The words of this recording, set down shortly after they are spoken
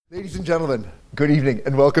Ladies and gentlemen, good evening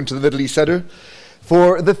and welcome to the Middle East Center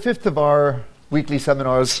for the fifth of our weekly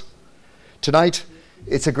seminars. Tonight,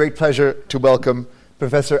 it's a great pleasure to welcome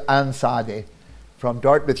Professor Ann Sade from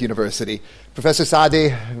Dartmouth University. Professor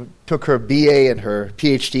Sade took her BA and her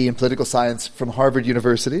PhD in political science from Harvard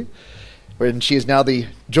University, where she is now the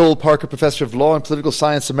Joel Parker Professor of Law and Political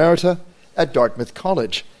Science Emerita at Dartmouth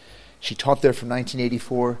College. She taught there from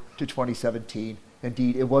 1984 to 2017.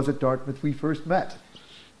 Indeed, it was at Dartmouth we first met.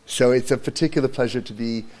 So it's a particular pleasure to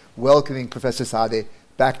be welcoming Professor Sade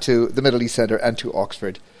back to the Middle East Center and to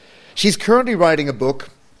Oxford. She's currently writing a book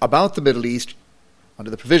about the Middle East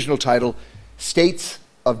under the provisional title, States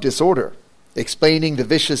of Disorder, explaining the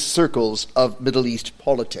vicious circles of Middle East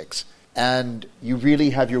politics. And you really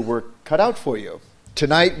have your work cut out for you.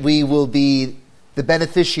 Tonight we will be the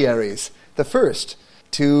beneficiaries, the first,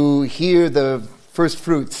 to hear the first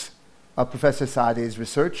fruits of Professor Sade's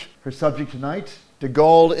research. Her subject tonight, De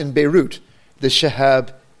Gaulle in Beirut, the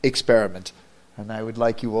Shahab experiment. And I would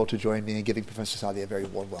like you all to join me in giving Professor Sade a very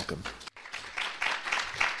warm welcome.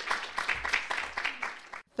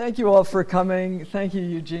 Thank you all for coming. Thank you,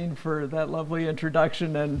 Eugene, for that lovely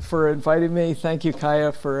introduction and for inviting me. Thank you,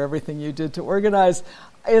 Kaya, for everything you did to organize.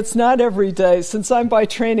 It's not every day. Since I'm by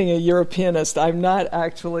training a Europeanist, I'm not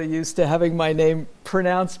actually used to having my name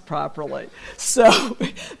pronounced properly. So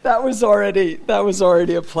that was already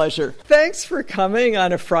a pleasure. Thanks for coming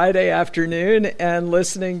on a Friday afternoon and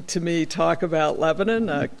listening to me talk about Lebanon,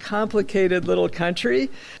 a complicated little country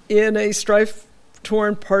in a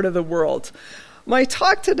strife-torn part of the world. My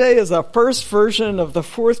talk today is a first version of the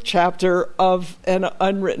fourth chapter of an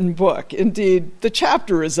unwritten book. Indeed, the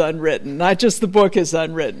chapter is unwritten, not just the book is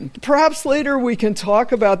unwritten. Perhaps later we can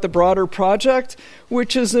talk about the broader project,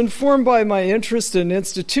 which is informed by my interest in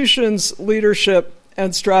institutions, leadership,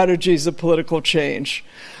 and strategies of political change.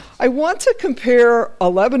 I want to compare a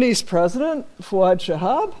Lebanese president, Fouad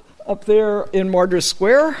Shahab, up there in Martyrs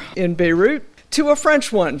Square in Beirut, to a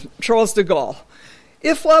French one, Charles de Gaulle.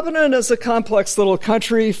 If Lebanon is a complex little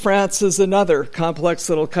country, France is another complex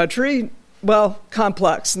little country. Well,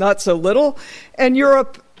 complex, not so little. And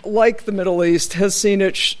Europe, like the Middle East, has seen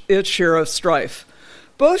its share of strife.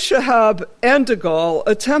 Both Shahab and de Gaulle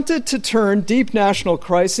attempted to turn deep national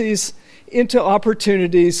crises into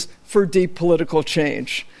opportunities for deep political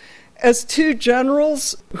change. As two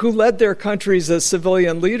generals who led their countries as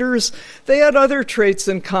civilian leaders, they had other traits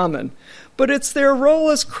in common. But it's their role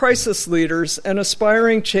as crisis leaders and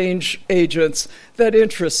aspiring change agents that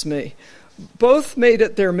interests me. Both made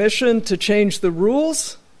it their mission to change the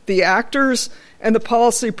rules, the actors, and the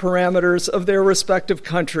policy parameters of their respective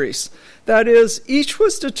countries. That is, each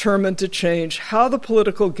was determined to change how the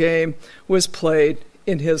political game was played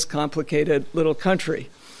in his complicated little country.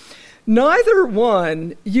 Neither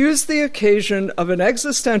one used the occasion of an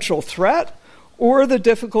existential threat or the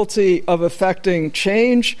difficulty of effecting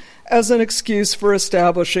change as an excuse for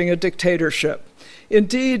establishing a dictatorship.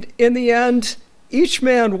 Indeed, in the end, each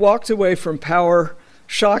man walked away from power,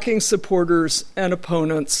 shocking supporters and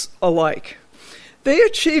opponents alike. They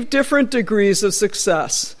achieved different degrees of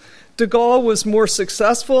success. De Gaulle was more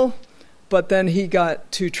successful, but then he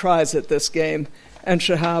got 2 tries at this game, and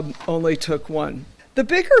Shahab only took 1. The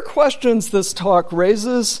bigger questions this talk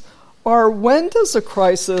raises are, when does a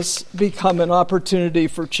crisis become an opportunity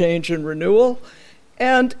for change and renewal?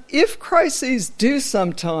 And if crises do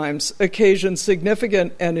sometimes occasion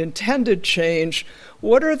significant and intended change,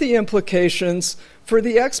 what are the implications for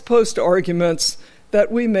the ex post arguments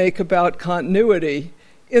that we make about continuity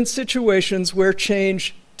in situations where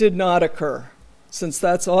change did not occur, since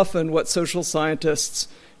that's often what social scientists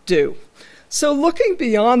do? So looking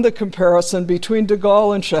beyond the comparison between de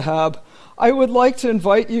Gaulle and Shahab, I would like to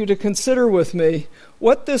invite you to consider with me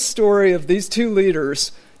what this story of these two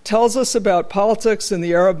leaders tells us about politics in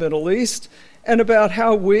the Arab Middle East and about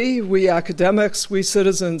how we academics, we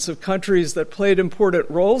citizens of countries that played important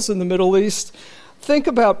roles in the Middle East, think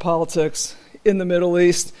about politics in the Middle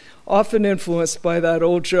East, often influenced by that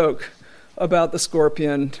old joke about the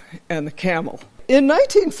scorpion and the camel. In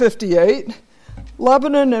 1958,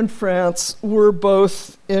 Lebanon and France were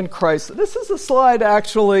both in crisis. This is a slide,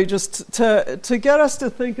 actually, just to get us to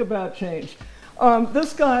think about change.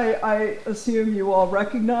 This guy, I assume you all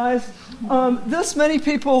recognize. This many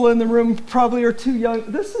people in the room probably are too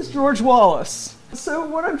young. This is George Wallace. So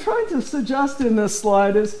what I'm trying to suggest in this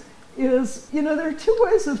slide is there are 2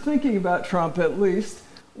 ways of thinking about Trump, at least.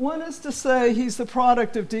 One is to say he's the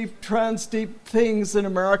product of deep trends, deep things in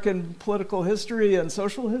American political history and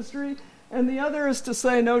social history. and the other is to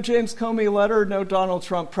say no James Comey letter, no Donald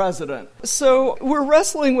Trump president. So we're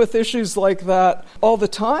wrestling with issues like that all the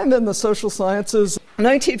time in the social sciences.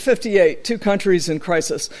 1958, two countries in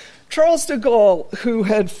crisis. Charles de Gaulle, who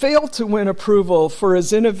had failed to win approval for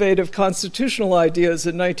his innovative constitutional ideas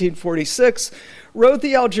in 1946, rode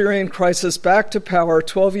the Algerian crisis back to power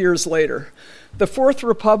 12 years later. The Fourth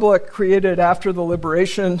Republic, created after the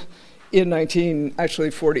liberation in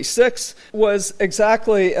 1946, was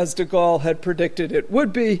exactly as de Gaulle had predicted it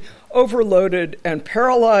would be, overloaded and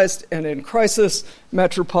paralyzed, and in crisis,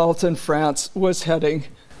 metropolitan France was heading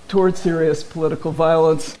toward serious political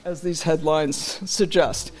violence, as these headlines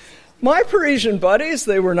suggest. My Parisian buddies,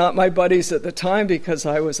 they were not my buddies at the time because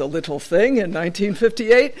I was a little thing in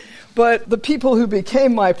 1958, but the people who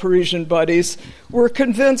became my Parisian buddies were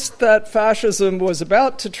convinced that fascism was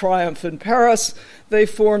about to triumph in Paris. They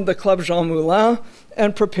formed the Club Jean Moulin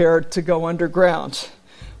and prepared to go underground.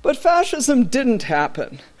 But fascism didn't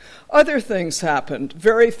happen. Other things happened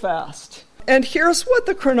very fast. And here's what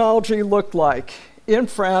the chronology looked like in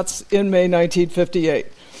France in May 1958.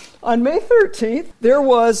 On May 13th, there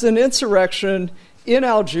was an insurrection in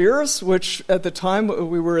Algiers, which at the time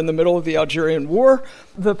we were in the middle of the Algerian War.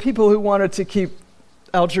 The people who wanted to keep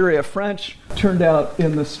Algeria French turned out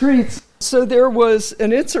in the streets. So there was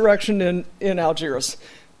an insurrection in Algiers.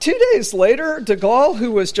 2 days later, de Gaulle,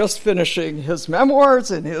 who was just finishing his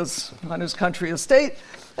memoirs on his country estate,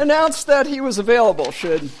 announced that he was available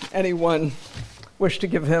should anyone wish to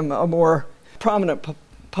give him a more prominent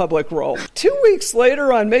public role. 2 weeks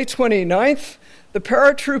later, on May 29th, the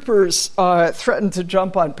paratroopers threatened to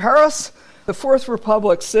jump on Paris. The Fourth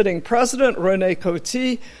Republic's sitting president, René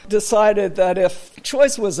Coty, decided that if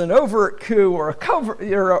choice was an overt coup or a covert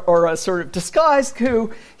or a sort of disguised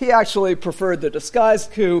coup, he actually preferred the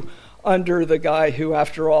disguised coup under the guy who,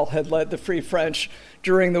 after all, had led the Free French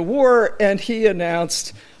during the war, and he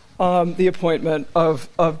announced the appointment of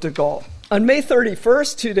de Gaulle. On May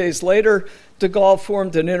 31st, 2 days later, de Gaulle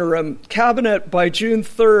formed an interim cabinet. By June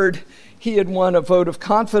 3rd, he had won a vote of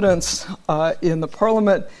confidence in the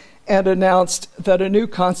parliament and announced that a new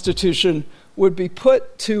constitution would be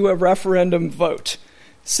put to a referendum vote.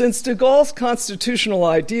 Since de Gaulle's constitutional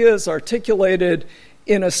ideas, articulated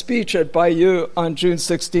in a speech at Bayeux on June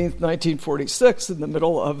 16, 1946, in the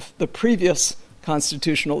middle of the previous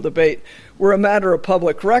constitutional debate, were a matter of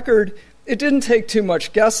public record, it didn't take too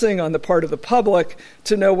much guessing on the part of the public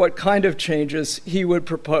to know what kind of changes he would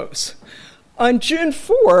propose. On June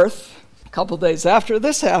 4th, a couple days after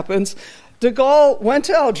this happens, de Gaulle went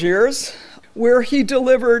to Algiers, where he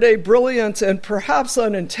delivered a brilliant and perhaps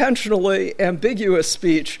unintentionally ambiguous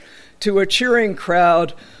speech to a cheering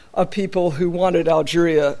crowd of people who wanted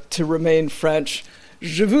Algeria to remain French.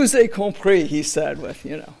 Je vous ai compris, he said with,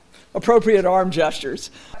 appropriate arm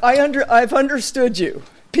gestures. I've understood you.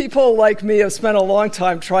 People like me have spent a long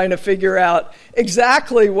time trying to figure out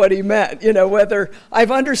exactly what he meant, whether I've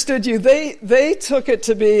understood you. They took it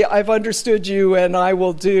to be, I've understood you and I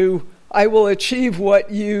will achieve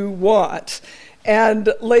what you want.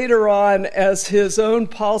 And later on, as his own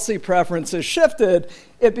policy preferences shifted,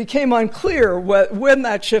 it became unclear when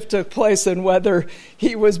that shift took place and whether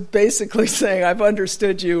he was basically saying, I've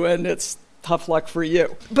understood you and it's tough luck for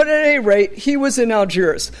you. But at any rate, he was in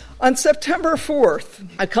Algiers. On September 4th,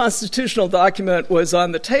 a constitutional document was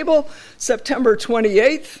on the table. September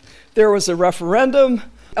 28th, there was a referendum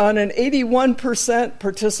on an 81%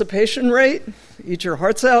 participation rate. Eat your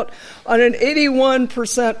hearts out. On an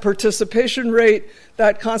 81% participation rate,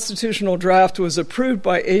 that constitutional draft was approved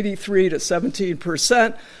by 83 to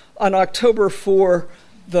 17%. On October 4,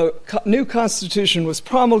 the new constitution was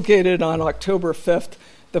promulgated. On October 5th,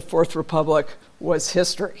 the Fourth Republic was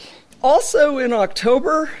history. Also in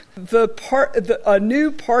October, a new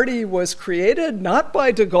party was created, not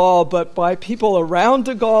by de Gaulle, but by people around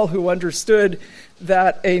de Gaulle who understood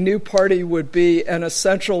that a new party would be an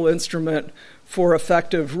essential instrument for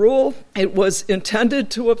effective rule. It was intended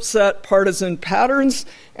to upset partisan patterns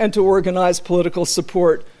and to organize political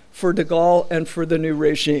support for de Gaulle and for the new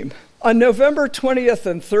regime. On November 20th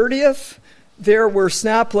and 30th, there were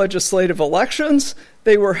snap legislative elections.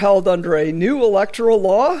 They were held under a new electoral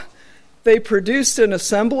law. They produced an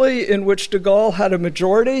assembly in which de Gaulle had a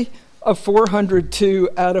majority of 402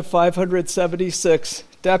 out of 576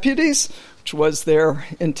 deputies, which was their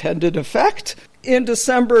intended effect. In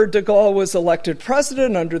December, de Gaulle was elected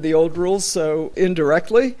president under the old rules, so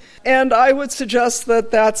indirectly. And I would suggest that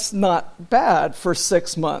that's not bad for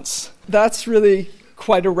 6 months. That's really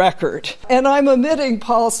quite a record. And I'm omitting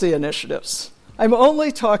policy initiatives. I'm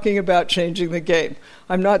only talking about changing the game.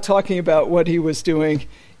 I'm not talking about what he was doing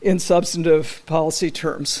in substantive policy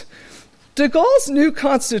terms. De Gaulle's new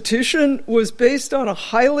constitution was based on a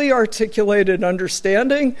highly articulated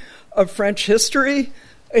understanding of French history,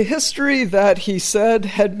 a history that he said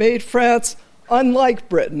had made France unlike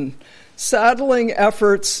Britain, saddling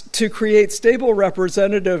efforts to create stable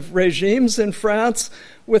representative regimes in France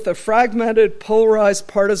with a fragmented, polarized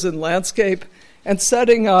partisan landscape and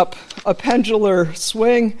setting up a pendular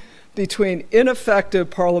swing between ineffective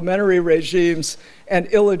parliamentary regimes and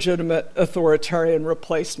illegitimate authoritarian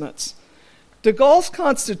replacements. De Gaulle's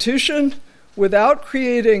constitution, without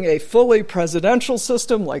creating a fully presidential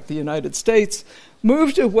system like the United States,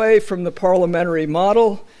 moved away from the parliamentary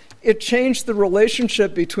model. It changed the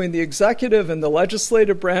relationship between the executive and the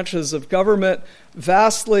legislative branches of government,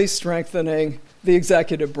 vastly strengthening the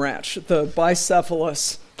executive branch, the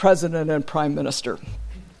bicephalous president and prime minister.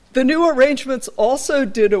 The new arrangements also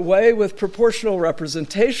did away with proportional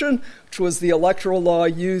representation, which was the electoral law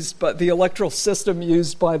used, but the electoral system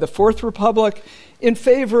used by the Fourth Republic, in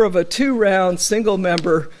favor of a two-round,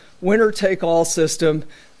 single-member, winner-take-all system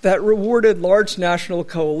that rewarded large national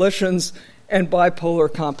coalitions and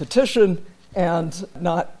bipolar competition, and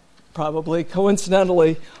not probably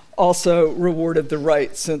coincidentally, also rewarded the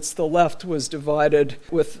right, since the left was divided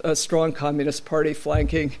with a strong Communist Party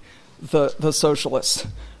flanking the socialists.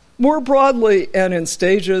 More broadly and in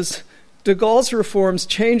stages, de Gaulle's reforms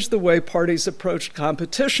changed the way parties approached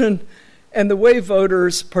competition and the way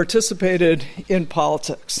voters participated in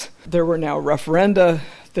politics. There were now referenda.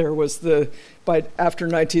 There was after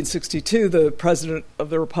 1962, the president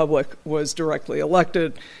of the Republic was directly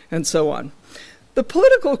elected, and so on. The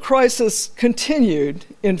political crisis continued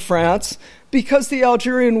in France because the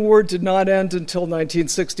Algerian War did not end until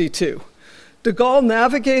 1962. De Gaulle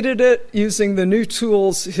navigated it using the new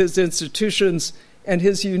tools his institutions and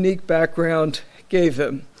his unique background gave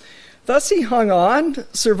him. Thus he hung on,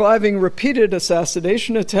 surviving repeated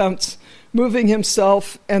assassination attempts, moving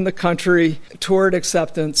himself and the country toward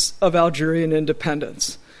acceptance of Algerian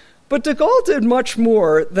independence. But de Gaulle did much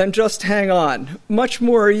more than just hang on, much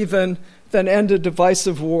more even than end a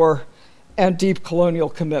divisive war and deep colonial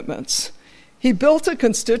commitments. He built a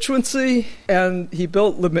constituency and he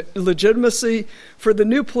built legitimacy for the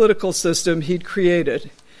new political system he'd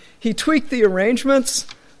created. He tweaked the arrangements,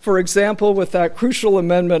 for example, with that crucial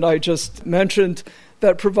amendment I just mentioned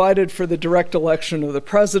that provided for the direct election of the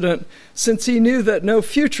president, since he knew that no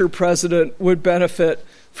future president would benefit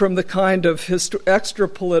from the kind of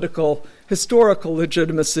extra-political, historical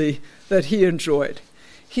legitimacy that he enjoyed.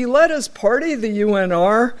 He let his party, the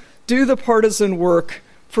UNR, do the partisan work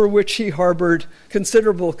for which he harbored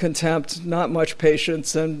considerable contempt, not much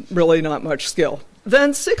patience, and really not much skill.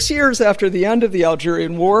 Then, 6 years after the end of the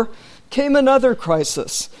Algerian War, came another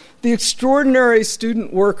crisis, the extraordinary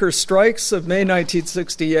student worker strikes of May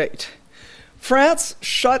 1968. France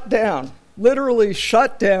shut down, literally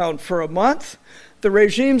shut down for a month. The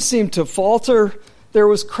regime seemed to falter. There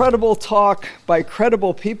was credible talk by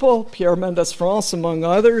credible people, Pierre Mendès France among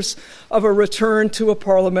others, of a return to a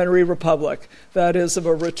parliamentary republic, that is, of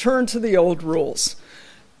a return to the old rules.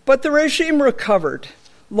 But the regime recovered,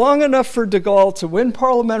 long enough for de Gaulle to win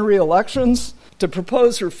parliamentary elections, to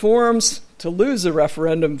propose reforms, to lose a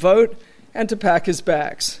referendum vote, and to pack his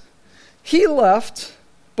bags. He left,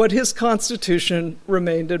 but his constitution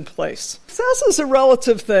remained in place. Success is a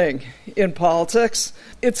relative thing in politics.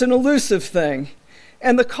 It's an elusive thing.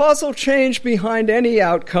 And the causal change behind any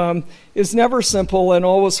outcome is never simple and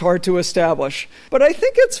always hard to establish. But I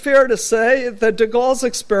think it's fair to say that de Gaulle's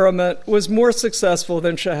experiment was more successful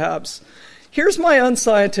than Chihab's. Here's my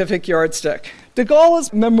unscientific yardstick. De Gaulle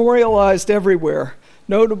is memorialized everywhere,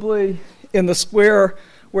 notably in the square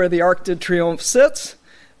where the Arc de Triomphe sits.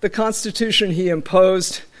 The constitution he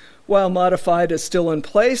imposed, while modified, is still in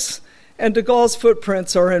place, and de Gaulle's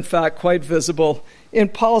footprints are in fact quite visible in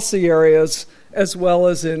policy areas as well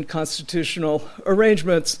as in constitutional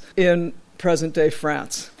arrangements in present-day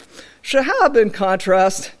France. Chihab, in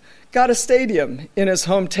contrast, got a stadium in his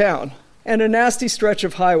hometown and a nasty stretch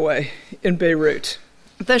of highway in Beirut.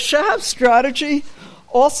 The Chihab strategy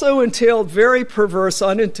also entailed very perverse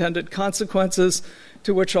unintended consequences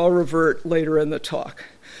to which I'll revert later in the talk.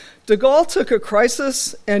 De Gaulle took a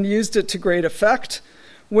crisis and used it to great effect,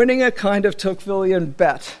 winning a kind of Tocquevillian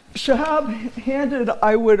bet. Chihab handed,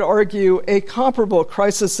 I would argue, a comparable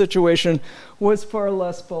crisis situation, was far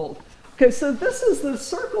less bold. Okay, so this is the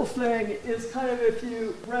circle thing, is kind of if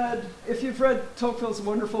you've read Tocqueville's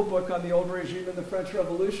wonderful book on the old regime and the French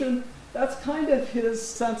Revolution, that's kind of his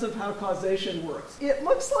sense of how causation works. It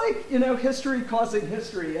looks like, history causing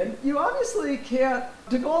history, and you obviously can't,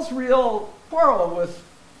 de Gaulle's real quarrel with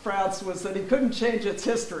France was that he couldn't change its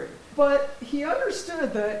history. But he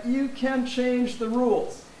understood that you can change the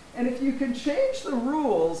rules. And if you can change the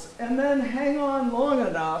rules and then hang on long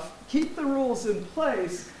enough, keep the rules in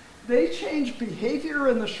place, they change behavior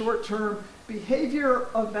in the short term. Behavior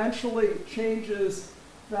eventually changes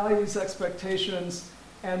values, expectations,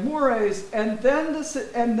 and mores, and then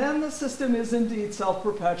the system is indeed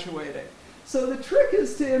self-perpetuating. So the trick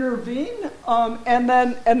is to intervene and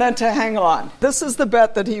then to hang on. This is the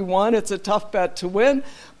bet that he won. It's a tough bet to win,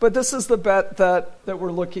 but this is the bet that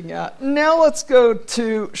we're looking at. Now let's go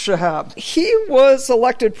to Shihab. He was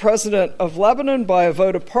elected president of Lebanon by a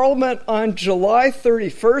vote of parliament on July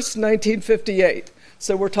 31st, 1958.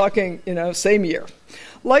 So we're talking, same year.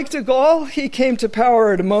 Like de Gaulle, he came to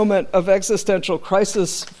power at a moment of existential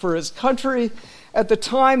crisis for his country. At the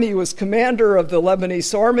time, he was commander of the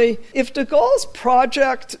Lebanese army. If de Gaulle's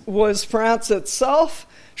project was France itself,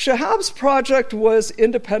 Shihab's project was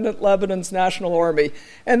independent Lebanon's national army.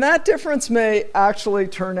 And that difference may actually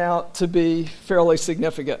turn out to be fairly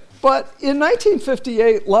significant. But in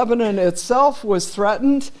 1958, Lebanon itself was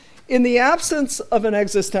threatened. In the absence of an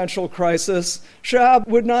existential crisis, Shihab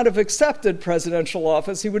would not have accepted presidential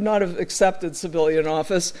office. He would not have accepted civilian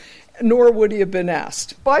office, nor would he have been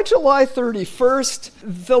asked. By July 31st,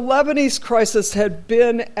 the Lebanese crisis had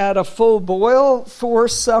been at a full boil for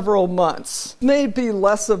several months. Maybe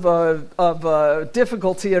less of a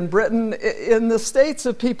difficulty in Britain. In the States,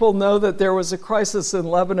 if people know that there was a crisis in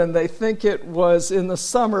Lebanon, they think it was in the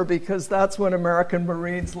summer because that's when American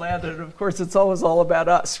Marines landed. Of course, it's always all about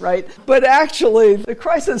us, right? But actually, the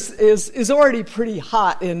crisis is already pretty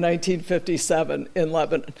hot in 1957 in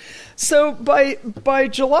Lebanon. So by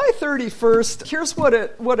July 31st, here's what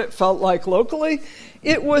it felt like locally.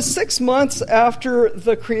 It was 6 months after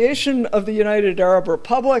the creation of the United Arab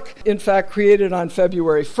Republic, in fact created on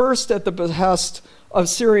February 1st at the behest of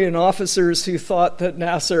Syrian officers who thought that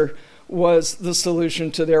Nasser was the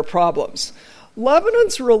solution to their problems.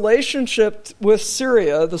 Lebanon's relationship with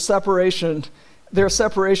Syria, their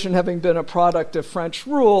separation having been a product of French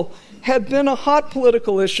rule, had been a hot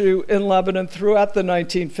political issue in Lebanon throughout the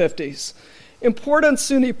 1950s. Important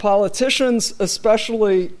Sunni politicians,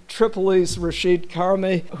 especially Tripoli's Rashid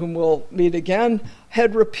Karami, whom we'll meet again,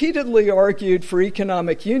 had repeatedly argued for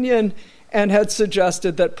economic union and had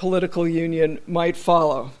suggested that political union might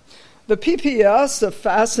follow. The PPS, a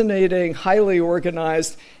fascinating, highly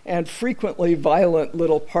organized, and frequently violent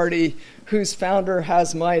little party whose founder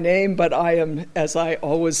has my name, but I am, as I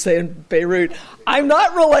always say in Beirut, I'm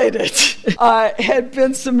not related, had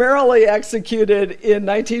been summarily executed in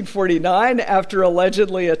 1949 after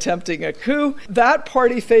allegedly attempting a coup. That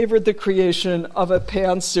party favored the creation of a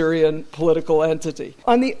pan-Syrian political entity.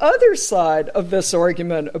 On the other side of this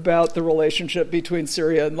argument about the relationship between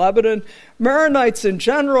Syria and Lebanon, Maronites in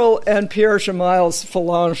general and Pierre Gemayel's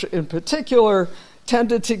Phalange in particular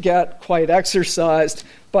tended to get quite exercised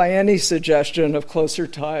by any suggestion of closer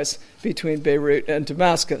ties between Beirut and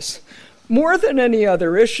Damascus. More than any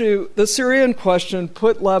other issue, the Syrian question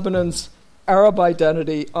put Lebanon's Arab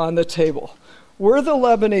identity on the table. Were the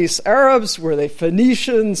Lebanese Arabs, were they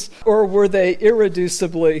Phoenicians, or were they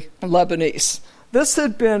irreducibly Lebanese? This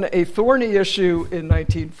had been a thorny issue in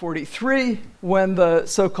 1943 when the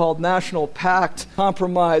so-called National Pact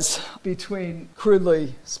compromise between,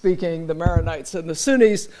 crudely speaking, the Maronites and the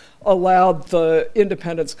Sunnis allowed the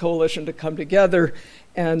independence coalition to come together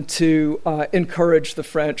and to encourage the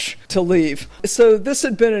French to leave. So this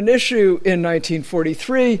had been an issue in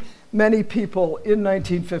 1943. Many people in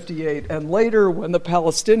 1958 and later, when the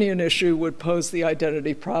Palestinian issue would pose the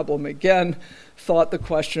identity problem again, thought the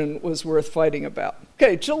question was worth fighting about.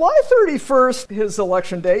 Okay, July 31st, his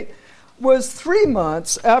election date, was 3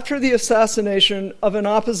 months after the assassination of an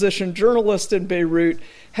opposition journalist in Beirut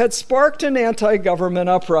had sparked an anti-government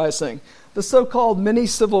uprising, the so-called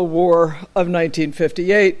mini-civil war of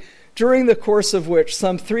 1958, during the course of which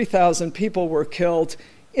some 3,000 people were killed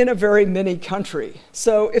in a very mini country.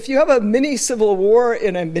 So if you have a mini civil war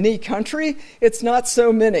in a mini country, it's not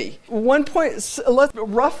so mini.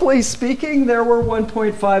 Roughly speaking, there were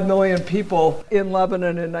 1.5 million people in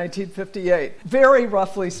Lebanon in 1958. Very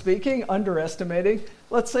roughly speaking, underestimating.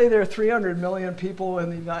 Let's say there are 300 million people in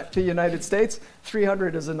the United States.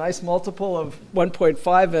 300 is a nice multiple of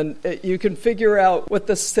 1.5, and you can figure out what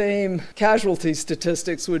the same casualty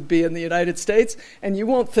statistics would be in the United States, and you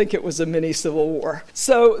won't think it was a mini civil war.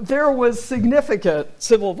 So there was significant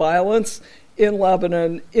civil violence in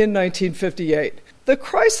Lebanon in 1958. The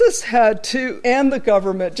crisis had to, and the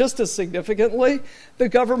government, just as significantly, the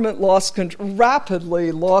government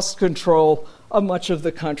rapidly lost control of much of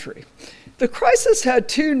the country. The crisis had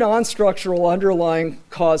two non-structural underlying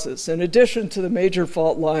causes, in addition to the major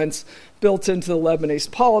fault lines built into the Lebanese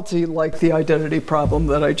polity, like the identity problem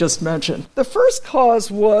that I just mentioned. The first cause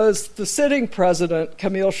was the sitting president,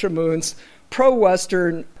 Camille Chamoun's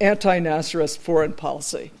pro-Western, anti-Nasserist foreign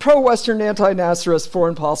policy. Pro-Western, anti-Nasserist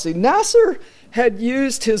foreign policy. Nasser had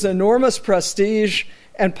used his enormous prestige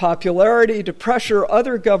and popularity to pressure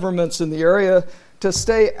other governments in the area to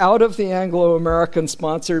stay out of the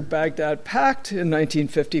Anglo-American-sponsored Baghdad Pact in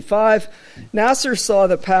 1955. Nasser saw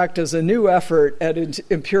the pact as a new effort at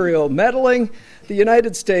imperial meddling. The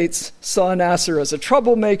United States saw Nasser as a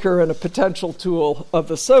troublemaker and a potential tool of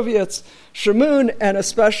the Soviets. Chamoun, and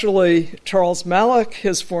especially Charles Malik,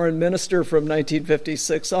 his foreign minister from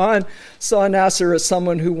 1956 on, saw Nasser as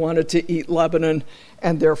someone who wanted to eat Lebanon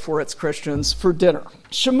and therefore its Christians for dinner.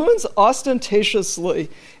 Chamoun's ostentatiously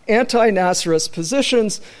anti-Nasserist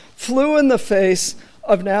positions flew in the face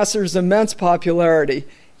of Nasser's immense popularity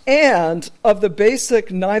and of the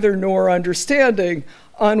basic neither-nor understanding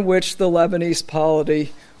on which the Lebanese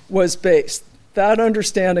polity was based. That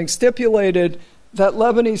understanding stipulated that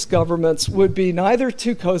Lebanese governments would be neither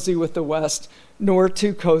too cozy with the West nor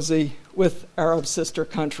too cozy with Arab sister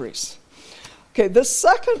countries. Okay, the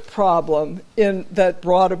second problem that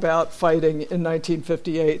brought about fighting in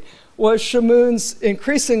 1958 was Chamoun's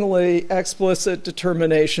increasingly explicit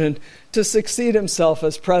determination to succeed himself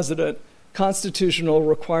as president, constitutional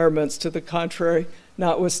requirements to the contrary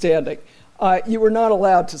notwithstanding. You were not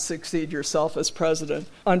allowed to succeed yourself as president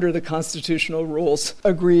under the constitutional rules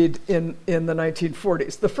agreed in the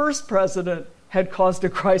 1940s. The first president had caused a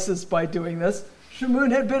crisis by doing this.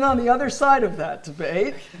 Chamoun had been on the other side of that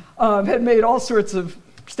debate, had made all sorts of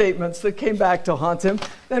statements that came back to haunt him.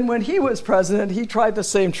 Then when he was president, he tried the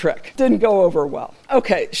same trick. Didn't go over well.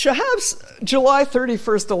 Okay, Shahab's July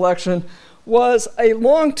 31st election was a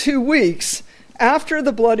long 2 weeks after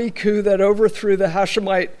the bloody coup that overthrew the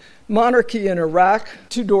Hashemite monarchy in Iraq,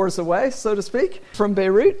 2 doors away, so to speak, from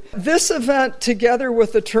Beirut. This event, together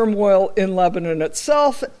with the turmoil in Lebanon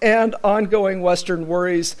itself and ongoing Western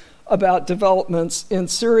worries about developments in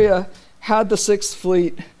Syria, had the Sixth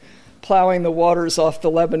Fleet plowing the waters off the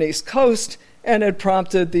Lebanese coast and had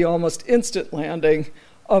prompted the almost instant landing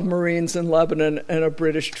of Marines in Lebanon and of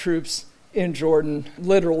British troops in Jordan,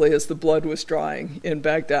 literally as the blood was drying in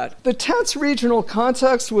Baghdad. The tense regional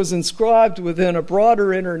context was inscribed within a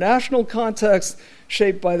broader international context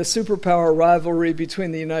shaped by the superpower rivalry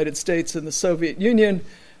between the United States and the Soviet Union.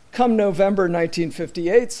 Come November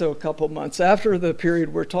 1958, so a couple months after the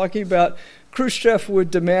period we're talking about, Khrushchev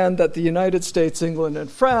would demand that the United States, England,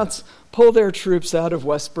 and France pull their troops out of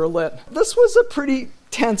West Berlin. This was a pretty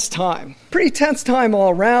tense time all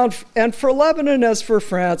around, and for Lebanon as for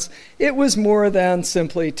France, it was more than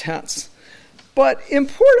simply tense. But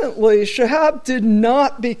importantly, Shahab did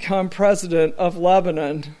not become president of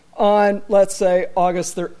Lebanon on, let's say,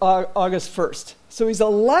 August 1st. So he's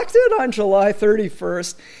elected on July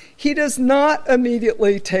 31st. He does not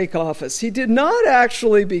immediately take office. He did not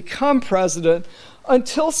actually become president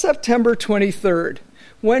until September 23rd,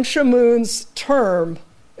 when Chamoun's term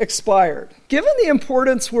expired. Given the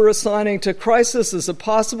importance we're assigning to crisis as a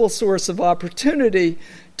possible source of opportunity,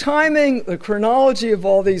 timing, the chronology of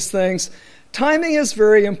all these things, timing is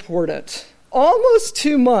very important. Almost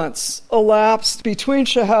 2 months elapsed between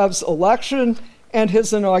Shahab's election and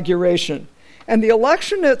his inauguration. And the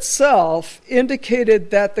election itself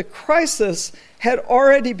indicated that the crisis had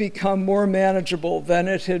already become more manageable than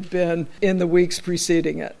it had been in the weeks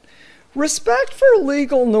preceding it. Respect for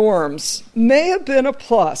legal norms may have been a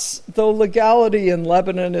plus, though legality in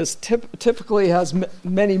Lebanon typically has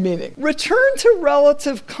many meanings. Return to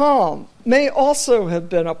relative calm may also have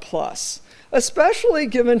been a plus, especially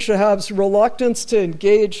given Shahab's reluctance to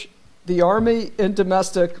engage the army in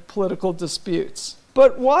domestic political disputes.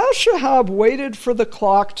 But while Shahab waited for the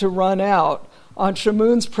clock to run out on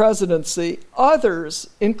Chamoun's presidency, others,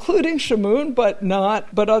 including Chamoun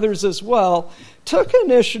but others as well, took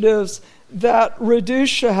initiatives that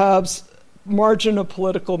reduced Shahab's margin of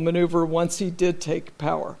political maneuver once he did take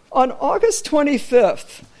power. On August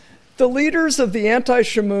 25th, the leaders of the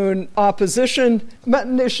anti-Chamoun opposition met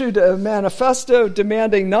and issued a manifesto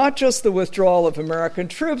demanding not just the withdrawal of American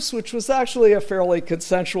troops, which was actually a fairly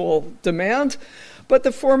consensual demand, but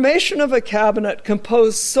the formation of a cabinet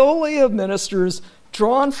composed solely of ministers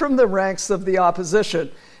drawn from the ranks of the opposition.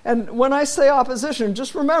 And when I say opposition,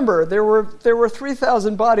 just remember there were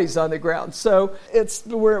 3,000 bodies on the ground. So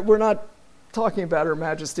we're not talking about Her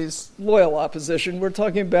Majesty's loyal opposition. We're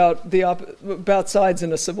talking about sides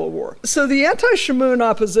in a civil war. So the anti-Chamoun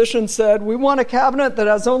opposition said, we want a cabinet that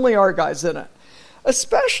has only our guys in it.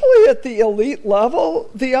 Especially at the elite level,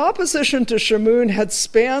 the opposition to Shamoun had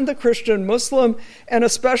spanned the Christian-Muslim and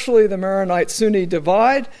especially the Maronite-Sunni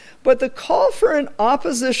divide, but the call for an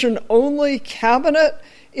opposition-only cabinet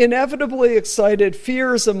inevitably excited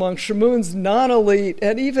fears among Shamoun's non-elite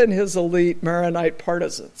and even his elite Maronite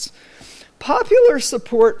partisans. Popular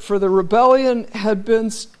support for the rebellion had been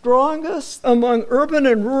strongest among urban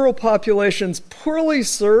and rural populations poorly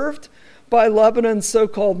served by Lebanon's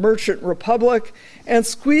so-called merchant republic and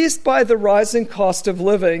squeezed by the rising cost of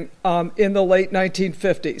living in the late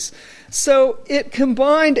 1950s. So it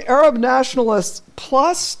combined Arab nationalists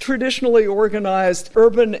plus traditionally organized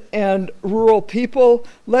urban and rural people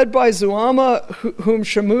led by Zuama, whom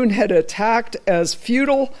Shamoun had attacked as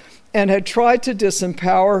feudal and had tried to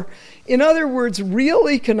disempower. In other words, real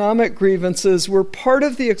economic grievances were part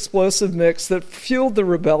of the explosive mix that fueled the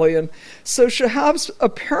rebellion, so Shahab's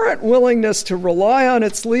apparent willingness to rely on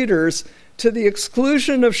its leaders to the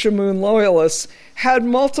exclusion of Shamoun loyalists had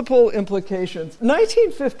multiple implications.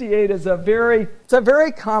 1958 is a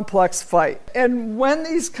very complex fight. And when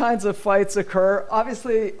these kinds of fights occur,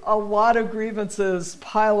 obviously a lot of grievances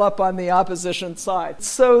pile up on the opposition side.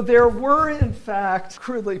 So there were, in fact,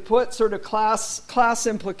 crudely put, sort of class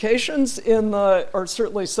implications or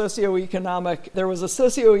certainly socioeconomic. There was a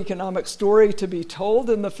socioeconomic story to be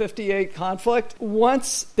told in the 58 conflict.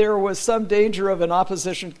 Once there was some danger of an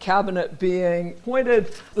opposition cabinet being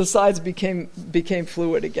appointed, the sides became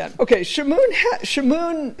fluid again. Okay,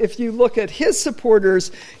 Shamoun, if you look at his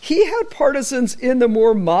supporters, he had partisans in the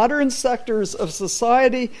more modern sectors of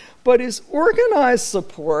society, but his organized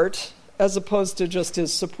support, as opposed to just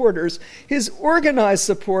his supporters, his organized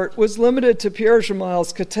support was limited to Pierre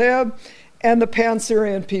Jamal's Kataib and the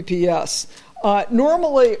Pan-Syrian PPS.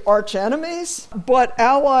 Normally arch enemies, but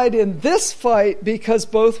allied in this fight because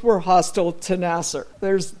both were hostile to Nasser.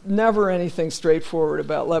 There's never anything straightforward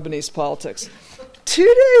about Lebanese politics.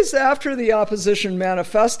 2 days after the opposition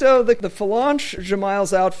manifesto, the Phalange,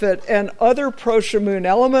 Jamal's outfit, and other pro-Shamoun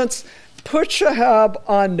elements put Shahab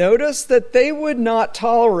on notice that they would not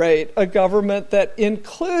tolerate a government that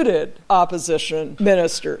included opposition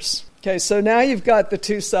ministers. Okay, so now you've got the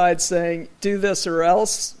two sides saying, do this or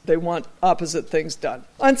else. They want opposite things done.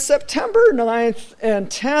 On September 9th and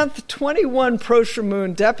 10th, 21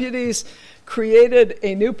 pro-Shamoun deputies created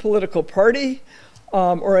a new political party,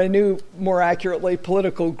 or a new, more accurately,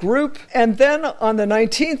 political group. And then on the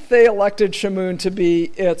 19th, they elected Shamoun to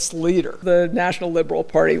be its leader. The National Liberal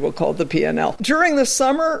Party, we'll call it the PNL. During the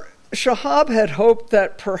summer, Shahab had hoped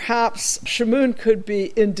that perhaps Shamoun could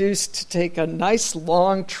be induced to take a nice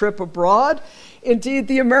long trip abroad. Indeed,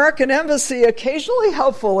 the American embassy, occasionally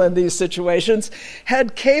helpful in these situations,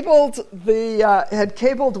 had cabled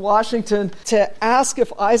Washington to ask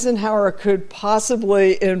if Eisenhower could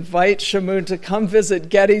possibly invite Shamoun to come visit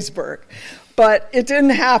Gettysburg. But it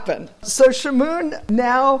didn't happen. So Shamoun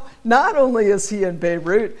now, not only is he in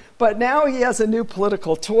Beirut, but now he has a new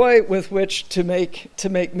political toy with which to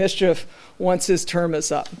make mischief once his term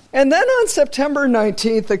is up. And then on September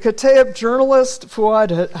 19th, the Kataib journalist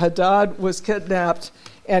Fuad Haddad was kidnapped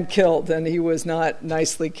and killed. And he was not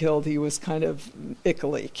nicely killed, he was kind of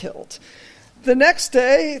ickily killed. The next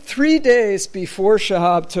day, 3 days before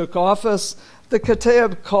Shahab took office, the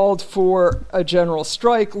Kataib called for a general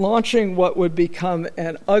strike, launching what would become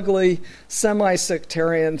an ugly,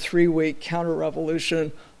 semi-sectarian 3-week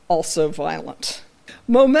counter-revolution, also violent.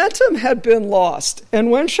 Momentum had been lost, and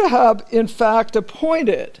when Shahab, in fact,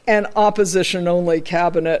 appointed an opposition-only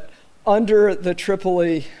cabinet under the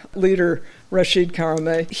Tripoli leader Rashid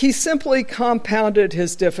Karameh, he simply compounded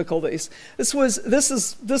his difficulties.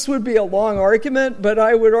 This would be a long argument,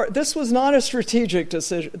 but this was not a strategic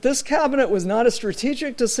decision. This cabinet was not a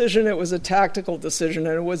strategic decision, it was a tactical decision,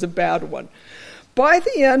 and it was a bad one. By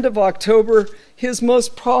the end of October, his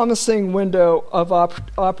most promising window of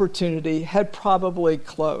opportunity had probably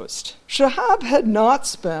closed. Shahab had not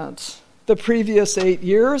spent the previous 8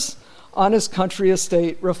 years on his country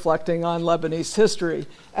estate reflecting on Lebanese history,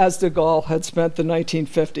 as de Gaulle had spent the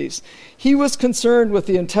 1950s. He was concerned with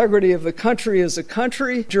the integrity of the country as a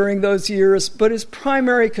country during those years, but his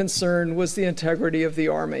primary concern was the integrity of the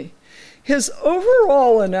army. His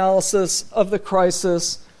overall analysis of the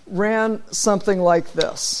crisis ran something like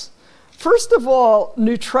this. First of all,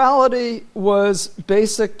 neutrality was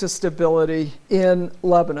basic to stability in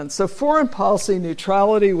Lebanon. So foreign policy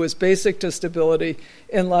neutrality was basic to stability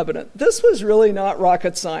in Lebanon. This was really not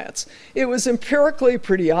rocket science. It was empirically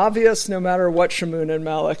pretty obvious, no matter what Shamoun and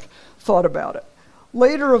Malik thought about it.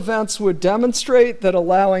 Later events would demonstrate that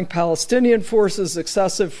allowing Palestinian forces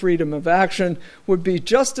excessive freedom of action would be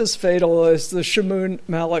just as fatal as the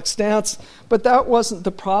Shamoun-Malik stance, but that wasn't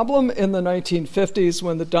the problem in the 1950s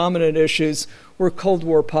when the dominant issues were Cold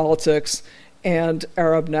War politics and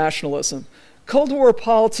Arab nationalism. Cold War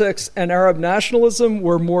politics and Arab nationalism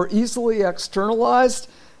were more easily externalized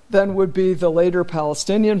than would be the later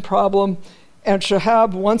Palestinian problem, and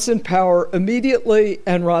Shihab, once in power, immediately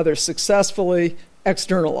and rather successfully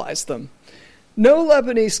externalized them. No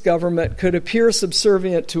Lebanese government could appear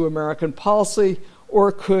subservient to American policy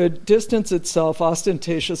or could distance itself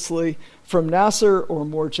ostentatiously from Nasser or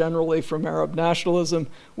more generally from Arab nationalism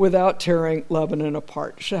without tearing Lebanon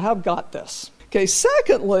apart. Shihab got this. Okay,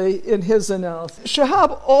 secondly, in his analysis,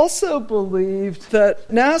 Shihab also believed that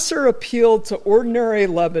Nasser appealed to ordinary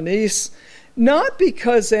Lebanese not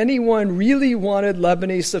because anyone really wanted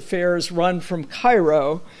Lebanese affairs run from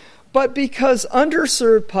Cairo, but because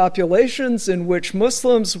underserved populations in which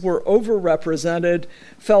Muslims were overrepresented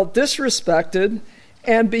felt disrespected,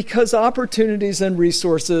 and because opportunities and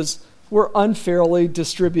resources were unfairly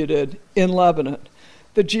distributed in Lebanon.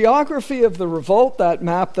 The geography of the revolt, that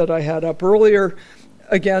map that I had up earlier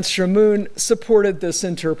against Shamoun, supported this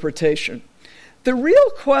interpretation. The real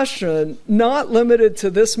question, not limited to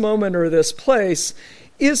this moment or this place,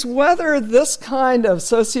 is whether this kind of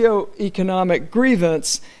socioeconomic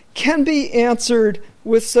grievance can be answered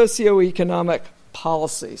with socioeconomic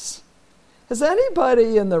policies. Has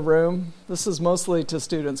anybody in the room, this is mostly to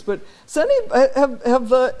students, but have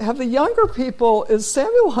the younger people, is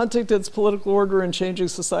Samuel Huntington's Political Order in Changing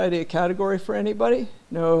Society a category for anybody?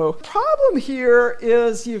 No. Problem here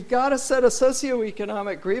is you've got a set of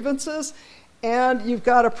socioeconomic grievances, and you've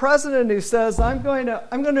got a president who says, I'm going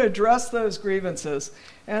to address those grievances.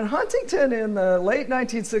 And Huntington in the late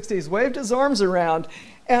 1960s waved his arms around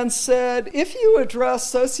and said, if you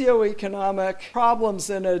address socioeconomic problems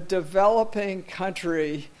in a developing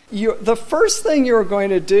country, the first thing you're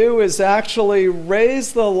going to do is actually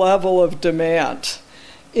raise the level of demand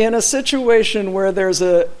in a situation where there's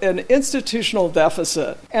an institutional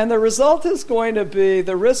deficit. And the result is going to be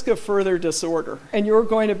the risk of further disorder, and you're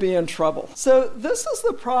going to be in trouble. So this is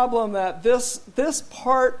the problem that this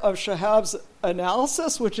part of Shihab's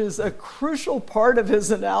analysis, which is a crucial part of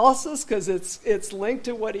his analysis because it's linked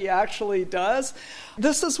to what he actually does.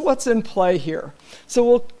 This is what's in play here. So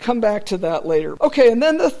we'll come back to that later. Okay, and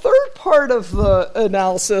then the third part of the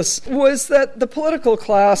analysis was that the political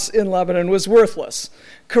class in Lebanon was worthless,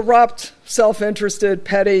 corrupt, self-interested,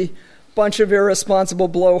 petty, bunch of irresponsible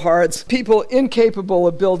blowhards, people incapable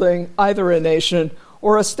of building either a nation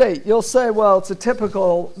or a state. You'll say, well, it's a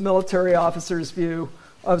typical military officer's view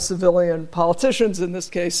of civilian politicians. In this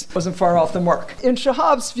case, wasn't far off the mark. In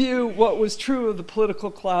Shihab's view, what was true of the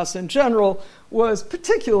political class in general was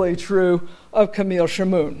particularly true of Camille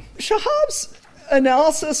Shamoun. Shihab's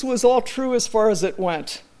analysis was all true as far as it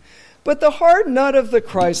went. But the hard nut of the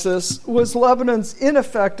crisis was Lebanon's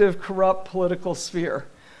ineffective, corrupt political sphere,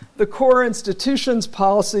 the core institutions,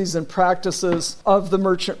 policies, and practices of the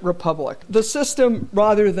Merchant Republic, the system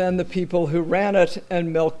rather than the people who ran it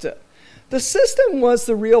and milked it. The system was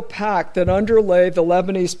the real pact that underlay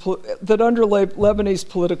Lebanese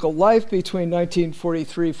political life between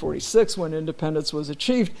 1943-46, when independence was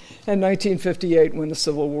achieved, and 1958, when the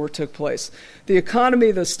Civil War took place. The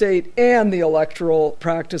economy, the state, and the electoral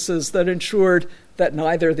practices that ensured that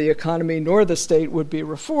neither the economy nor the state would be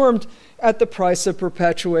reformed at the price of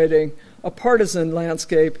perpetuating a partisan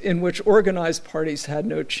landscape in which organized parties had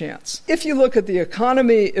no chance. If you look at the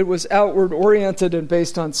economy, it was outward-oriented and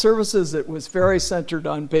based on services. It was very centered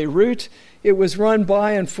on Beirut. It was run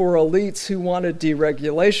by and for elites who wanted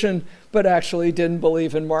deregulation, but actually didn't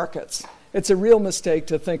believe in markets. It's a real mistake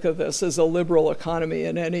to think of this as a liberal economy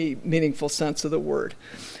in any meaningful sense of the word.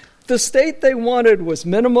 The state they wanted was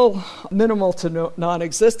minimal to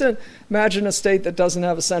non-existent. Imagine a state that doesn't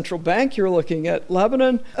have a central bank, you're looking at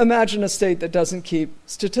Lebanon. Imagine a state that doesn't keep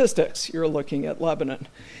statistics, you're looking at Lebanon.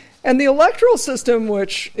 And the electoral system,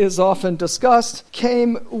 which is often discussed,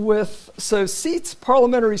 came with, so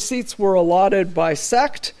parliamentary seats were allotted by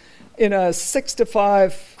sect in a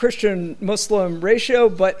 6-to-5 Christian-Muslim ratio,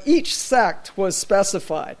 but each sect was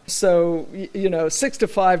specified. So,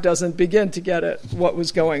 6-to-5 doesn't begin to get at what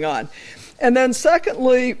was going on. And then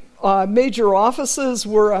secondly, major offices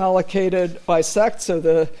were allocated by sect, so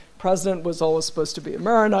the president was always supposed to be a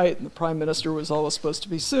Maronite, and the prime minister was always supposed to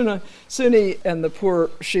be Sunni, and the poor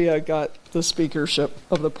Shia got the speakership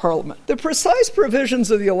of the parliament. The precise provisions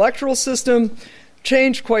of the electoral system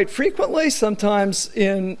change quite frequently, sometimes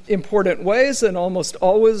in important ways and almost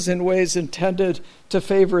always in ways intended to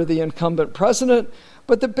favor the incumbent president.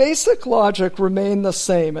 But the basic logic remained the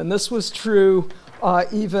same, and this was true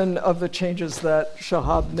even of the changes that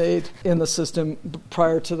Shahab made in the system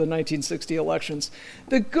prior to the 1960 elections.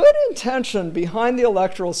 The good intention behind the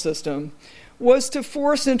electoral system was to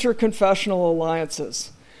force interconfessional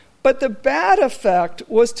alliances. But the bad effect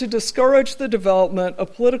was to discourage the development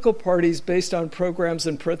of political parties based on programs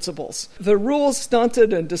and principles. The rules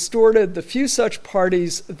stunted and distorted the few such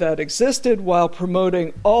parties that existed while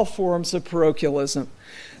promoting all forms of parochialism.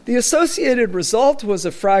 The associated result was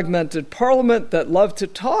a fragmented parliament that loved to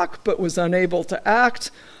talk but was unable to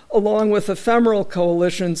act, along with ephemeral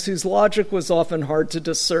coalitions whose logic was often hard to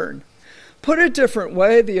discern. Put a different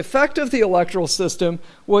way, the effect of the electoral system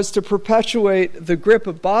was to perpetuate the grip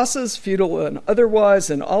of bosses, feudal and otherwise,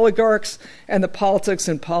 and oligarchs, and the politics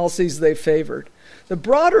and policies they favored. The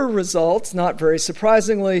broader results, not very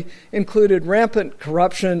surprisingly, included rampant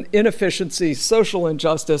corruption, inefficiency, social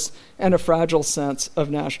injustice, and a fragile sense of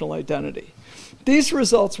national identity. These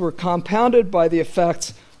results were compounded by the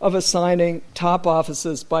effects of assigning top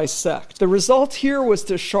offices by sect. The result here was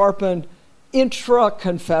to sharpen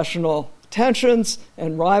intra-confessional tensions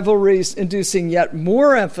and rivalries, inducing yet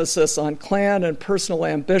more emphasis on clan and personal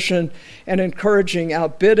ambition and encouraging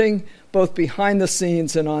outbidding both behind the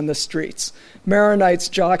scenes and on the streets. Maronites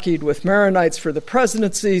jockeyed with Maronites for the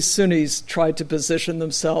presidency. Sunnis tried to position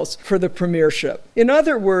themselves for the premiership. In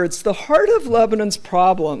other words, the heart of Lebanon's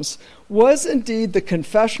problems was indeed the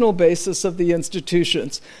confessional basis of the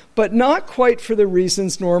institutions, but not quite for the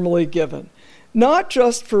reasons normally given. Not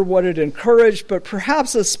just for what it encouraged, but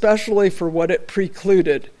perhaps especially for what it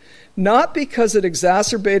precluded. Not because it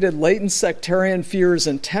exacerbated latent sectarian fears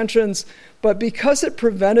and tensions, but because it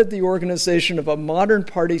prevented the organization of a modern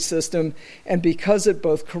party system and because it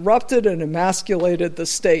both corrupted and emasculated the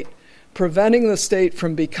state, preventing the state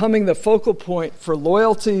from becoming the focal point for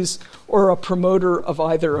loyalties or a promoter of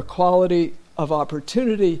either equality of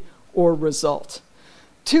opportunity or result.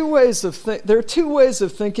 There are two ways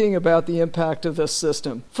of thinking about the impact of this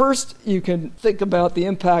system. First, you can think about the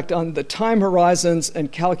impact on the time horizons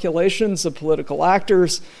and calculations of political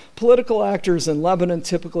actors. Political actors in Lebanon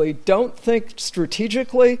typically don't think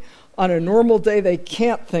strategically. On a normal day, they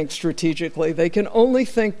can't think strategically. They can only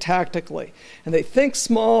think tactically. And they think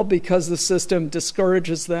small because the system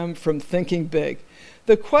discourages them from thinking big.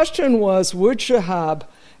 The question was, would Shahab,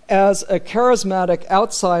 as a charismatic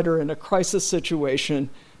outsider in a crisis situation,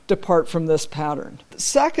 depart from this pattern?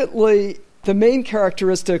 Secondly, the main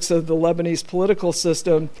characteristics of the Lebanese political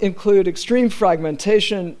system include extreme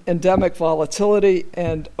fragmentation, endemic volatility,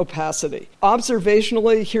 and opacity.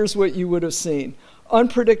 Observationally, here's what you would have seen.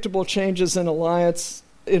 Unpredictable changes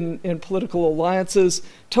in political alliances,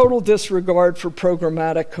 total disregard for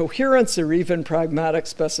programmatic coherence or even pragmatic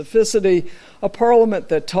specificity, a parliament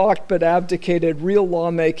that talked but abdicated real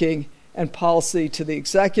lawmaking and policy to the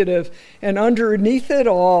executive, and underneath it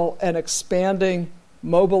all, an expanding,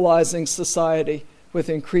 mobilizing society with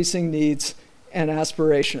increasing needs and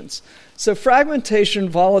aspirations. So fragmentation,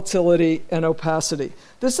 volatility, and opacity.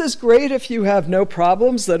 This is great if you have no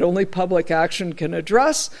problems that only public action can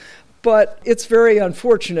address, but it's very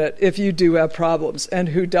unfortunate if you do have problems, and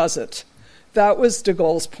who doesn't? That was de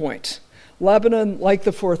Gaulle's point. Lebanon, like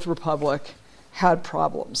the Fourth Republic, had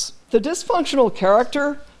problems. The dysfunctional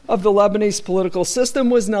character of the Lebanese political system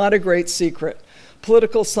was not a great secret.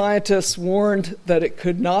 Political scientists warned that it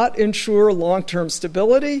could not ensure long-term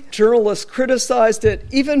stability. Journalists criticized it.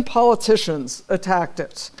 Even politicians attacked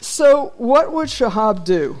it. So what would Shahab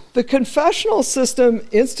do? The confessional system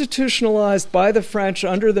institutionalized by the French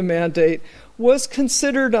under the Mandate was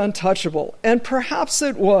considered untouchable, and perhaps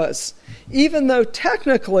it was, even though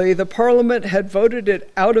technically the parliament had voted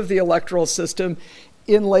it out of the electoral system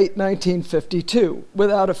in late 1952,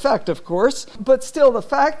 without effect, of course, but still the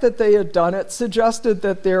fact that they had done it suggested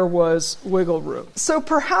that there was wiggle room. So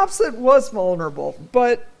perhaps it was vulnerable,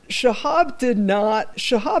 but Shahab did not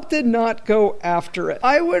go after it.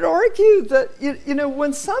 I would argue that,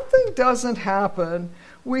 when something doesn't happen,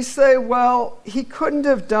 we say, well, he couldn't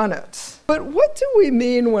have done it. But what do we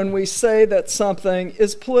mean when we say that something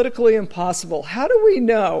is politically impossible? How do we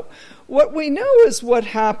know? What we know is what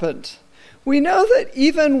happened. We know that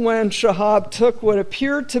even when Shahab took what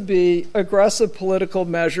appeared to be aggressive political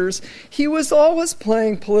measures, he was always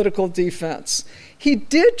playing political defense. He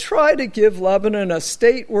did try to give Lebanon a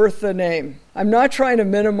state worth the name. I'm not trying to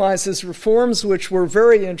minimize his reforms, which were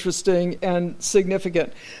very interesting and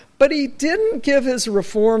significant. But he didn't give his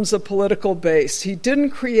reforms a political base. He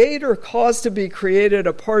didn't create or cause to be created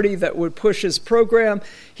a party that would push his program.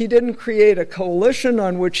 He didn't create a coalition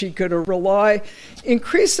on which he could rely.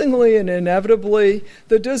 Increasingly and inevitably,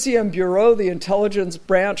 the Deuxième Bureau, the intelligence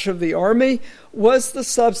branch of the army, was the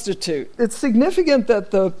substitute. It's significant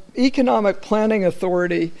that the Economic Planning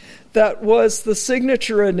Authority, that was the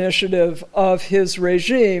signature initiative of his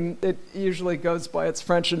regime, it usually goes by its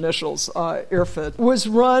French initials, IRFID, was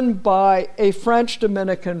run by a French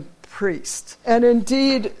Dominican priest. And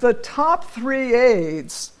indeed, the top 3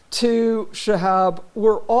 aides to Shihab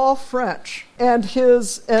were all French. And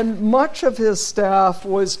much of his staff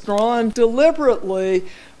was drawn deliberately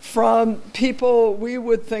from people we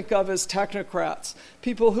would think of as technocrats,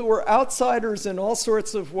 people who were outsiders in all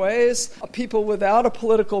sorts of ways, people without a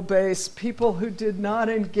political base, people who did not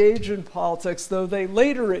engage in politics, though they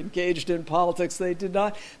later engaged in politics.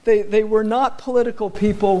 They were not political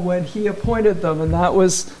people when he appointed them, and that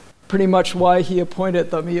was pretty much why he appointed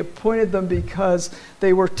them. He appointed them because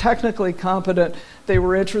they were technically competent, they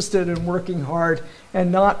were interested in working hard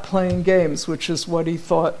and not playing games, which is what he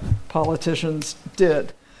thought politicians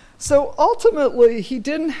did. So ultimately, he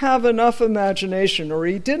didn't have enough imagination, or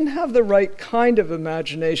he didn't have the right kind of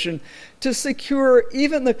imagination to secure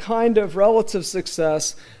even the kind of relative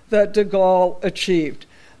success that de Gaulle achieved.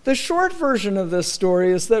 The short version of this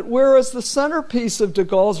story is that whereas the centerpiece of de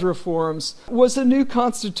Gaulle's reforms was a new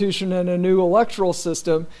constitution and a new electoral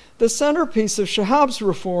system, the centerpiece of Shihab's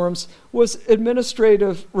reforms was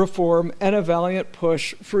administrative reform and a valiant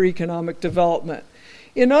push for economic development.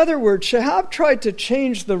 In other words, Shihab tried to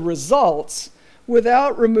change the results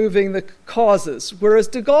without removing the causes, whereas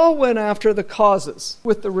de Gaulle went after the causes,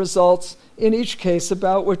 with the results, in each case,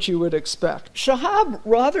 about what you would expect. Shihab,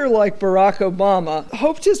 rather like Barack Obama,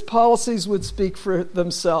 hoped his policies would speak for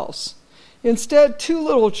themselves. Instead, too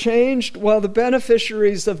little changed, while the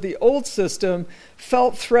beneficiaries of the old system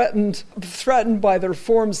felt threatened by the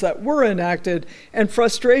reforms that were enacted, and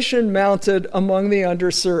frustration mounted among the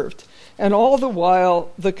underserved. And all the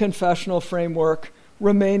while, the confessional framework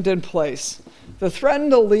remained in place. The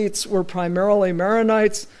threatened elites were primarily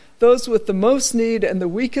Maronites. Those with the most need and the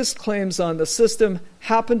weakest claims on the system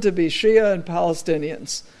happened to be Shia and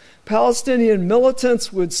Palestinians. Palestinian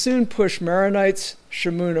militants would soon push Maronites,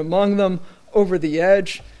 Shamoun among them, over the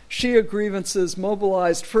edge. Shia grievances,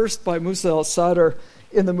 mobilized first by Musa al-Sadr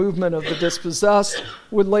in the movement of the dispossessed,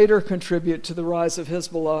 would later contribute to the rise of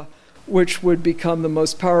Hezbollah, which would become the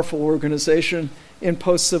most powerful organization in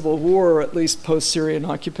post-Civil War, or at least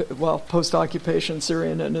post-occupation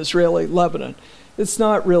Syrian and Israeli Lebanon. It's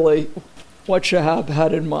not really what Shihab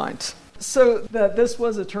had in mind. So that this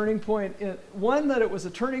was a turning point, that it was a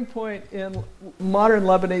turning point in modern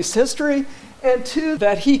Lebanese history, and two,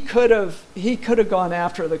 that he could have gone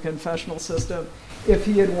after the confessional system if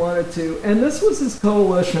he had wanted to. And this was his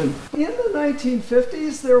coalition. In the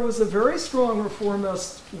 1950s, there was a very strong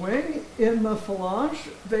reformist wing in the Phalange.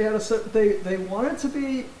 They wanted to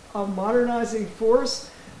be a modernizing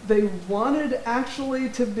force. They wanted actually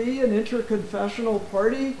to be an interconfessional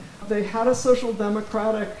party. They had a social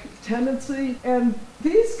democratic tendency. And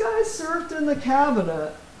these guys served in the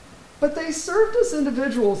cabinet, but they served as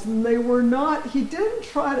individuals, and they were not, he didn't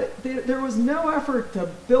try to, there was no effort to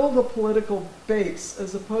build a political base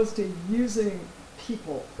as opposed to using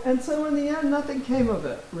people. And so in the end, nothing came of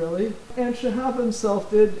it, really. And Shihab himself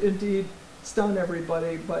did indeed stun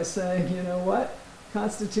everybody by saying, you know what?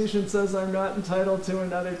 Constitution says I'm not entitled to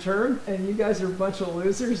another term, and you guys are a bunch of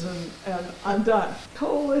losers, and I'm done.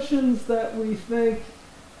 Coalitions that we think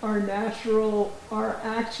are natural are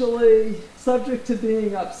actually subject to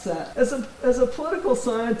being upset. As a political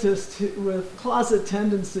scientist with closet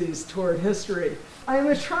tendencies toward history, I am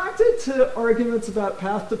attracted to arguments about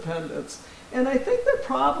path dependence. And I think the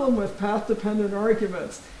problem with path-dependent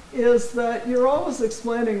arguments is that you're always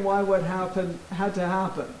explaining why what happened had to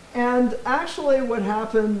happen. And actually what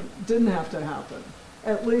happened didn't have to happen,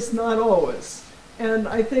 at least not always. And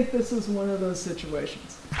I think this is one of those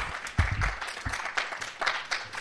situations.